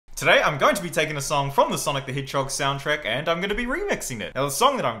Today I'm going to be taking a song from the Sonic the Hedgehog soundtrack and I'm going to be remixing it. Now the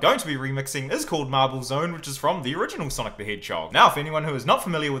song that I'm going to be remixing is called Marble Zone, which is from the original Sonic the Hedgehog. Now for anyone who is not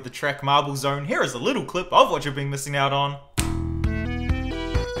familiar with the track Marble Zone, here is a little clip of what you've been missing out on.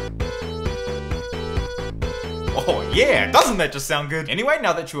 Oh yeah, doesn't that just sound good? Anyway,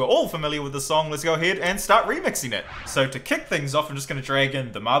 now that you are all familiar with the song, let's go ahead and start remixing it. So to kick things off, I'm just going to drag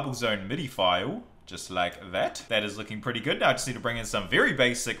in the Marble Zone MIDI file. Just like that. That is looking pretty good. Now I just need to bring in some very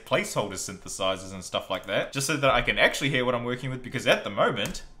basic placeholder synthesizers and stuff like that, just so that I can actually hear what I'm working with, because at the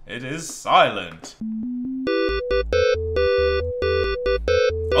moment, it is silent.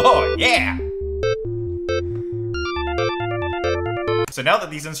 Oh yeah! So now that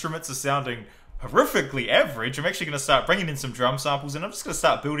these instruments are sounding horrifically average, I'm actually going to start bringing in some drum samples, and I'm just going to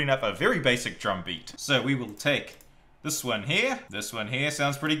start building up a very basic drum beat. So we will take this one here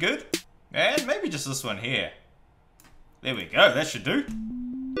sounds pretty good. And maybe just this one here. There we go, that should do.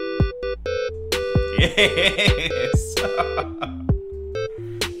 Yes!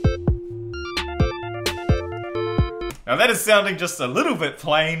 Now that is sounding just a little bit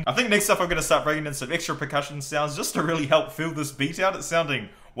plain. I think next up I'm going to start bringing in some extra percussion sounds just to really help fill this beat out. It's sounding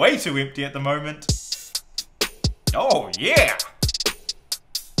way too empty at the moment. Oh yeah!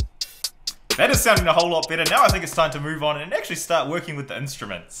 That is sounding a whole lot better. Now I think it's time to move on and actually start working with the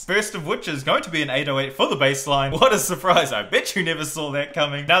instruments. First of which is going to be an 808 for the bass line. What a surprise, I bet you never saw that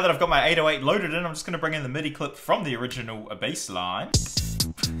coming. Now that I've got my 808 loaded in, I'm just going to bring in the MIDI clip from the original bass line.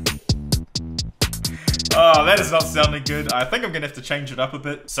 Oh, that is not sounding good. I think I'm going to have to change it up a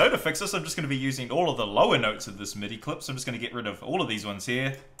bit. So to fix this, I'm just going to be using all of the lower notes of this MIDI clip. So I'm just going to get rid of all of these ones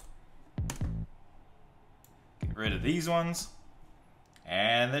here. Get rid of these ones.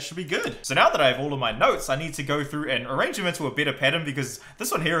 And that should be good. So now that I have all of my notes, I need to go through and arrange them into a better pattern, because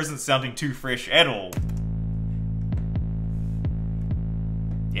this one here isn't sounding too fresh at all.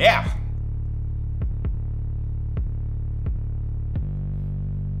 Yeah.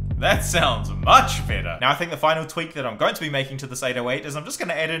 That sounds much better. Now I think the final tweak that I'm going to be making to this 808 is I'm just going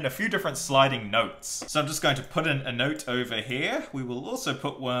to add in a few different sliding notes. So I'm just going to put in a note over here. We will also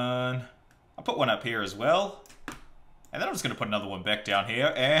put one, I'll put one up here as well. And then I'm just going to put another one back down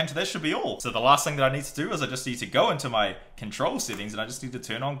here, and that should be all. So the last thing that I need to do is I just need to go into my control settings, and I just need to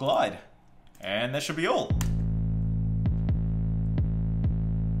turn on glide. And that should be all.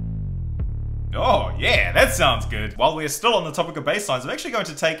 Oh yeah, that sounds good. While we're still on the topic of bass lines, I'm actually going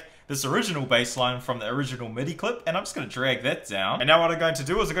to take this original bass line from the original MIDI clip, and I'm just going to drag that down. And now what I'm going to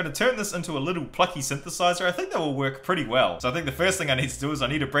do is I'm going to turn this into a little plucky synthesizer. I think that will work pretty well. So I think the first thing I need to do is I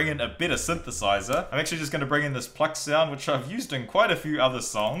need to bring in a better synthesizer. I'm actually just going to bring in this pluck sound, which I've used in quite a few other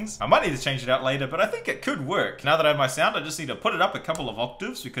songs. I might need to change it out later, but I think it could work. Now that I have my sound, I just need to put it up a couple of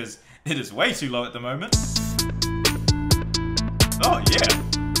octaves, because it is way too low at the moment. Oh yeah.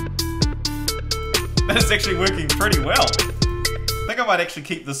 That is actually working pretty well. I think I might actually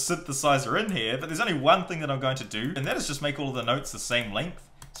keep this synthesizer in here, but there's only one thing that I'm going to do, and that is just make all of the notes the same length.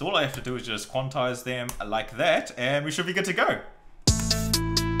 So all I have to do is just quantize them like that, and we should be good to go.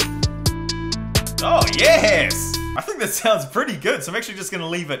 Oh yes! I think that sounds pretty good, so I'm actually just going to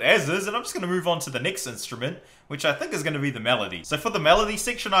leave it as is, and I'm just going to move on to the next instrument, which I think is going to be the melody. So for the melody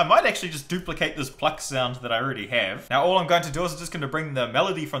section, I might actually just duplicate this pluck sound that I already have. Now all I'm going to do is I'm just going to bring the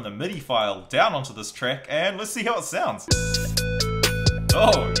melody from the MIDI file down onto this track, and let's see how it sounds.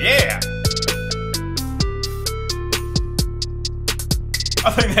 Oh yeah!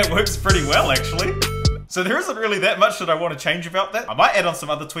 I think that works pretty well actually. So there isn't really that much that I want to change about that. I might add on some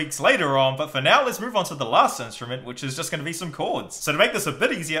other tweaks later on, but for now let's move on to the last instrument, which is just going to be some chords. So to make this a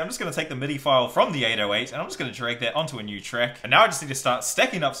bit easier, I'm just going to take the MIDI file from the 808 and I'm just going to drag that onto a new track. And now I just need to start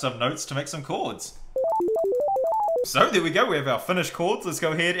stacking up some notes to make some chords. So there we go, we have our finished chords. Let's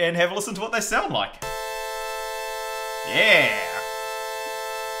go ahead and have a listen to what they sound like. Yeah!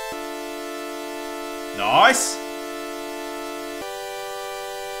 Nice!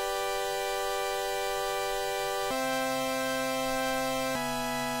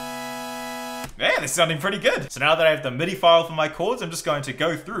 Yeah, they're sounding pretty good. So now that I have the MIDI file for my chords, I'm just going to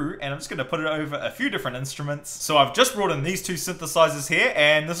go through and I'm just going to put it over a few different instruments. So I've just brought in these two synthesizers here,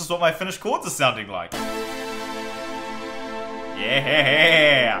 and this is what my finished chords are sounding like.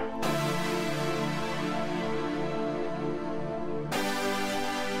 Yeah!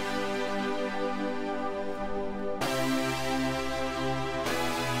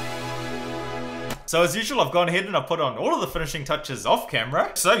 So as usual, I've gone ahead and I've put on all of the finishing touches off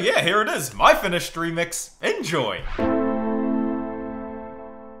camera. So yeah, here it is, my finished remix. Enjoy!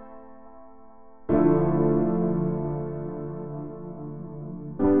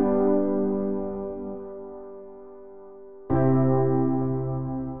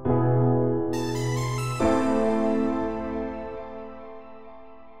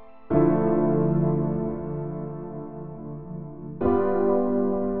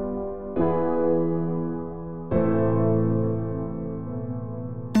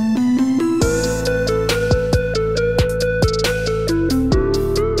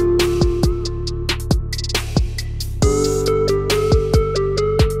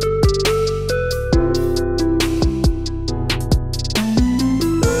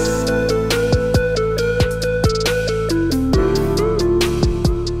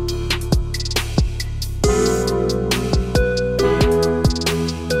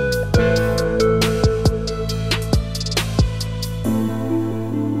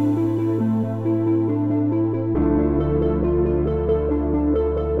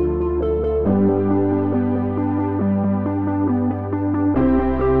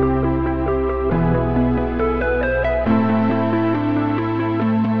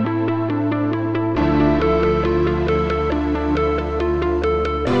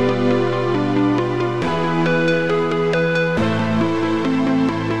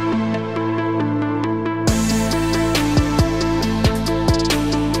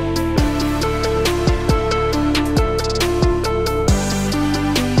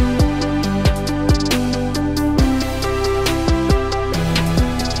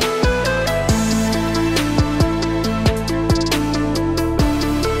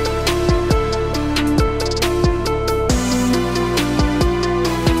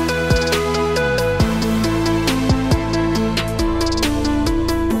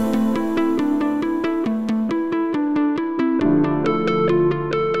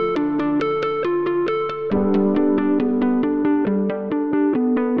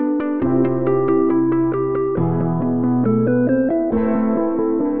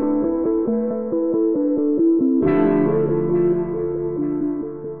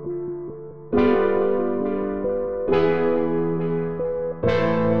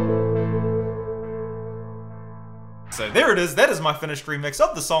 there it is, that is my finished remix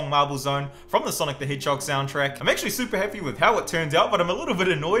of the song Marble Zone from the Sonic the Hedgehog soundtrack. I'm actually super happy with how it turned out, but I'm a little bit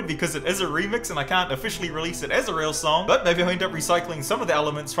annoyed because it is a remix and I can't officially release it as a real song, but maybe I'll end up recycling some of the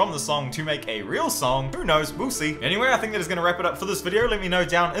elements from the song to make a real song. Who knows, we'll see. Anyway, I think that is going to wrap it up for this video. Let me know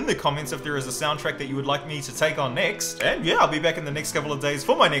down in the comments if there is a soundtrack that you would like me to take on next, and yeah, I'll be back in the next couple of days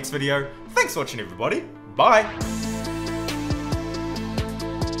for my next video. Thanks for watching, everybody. Bye!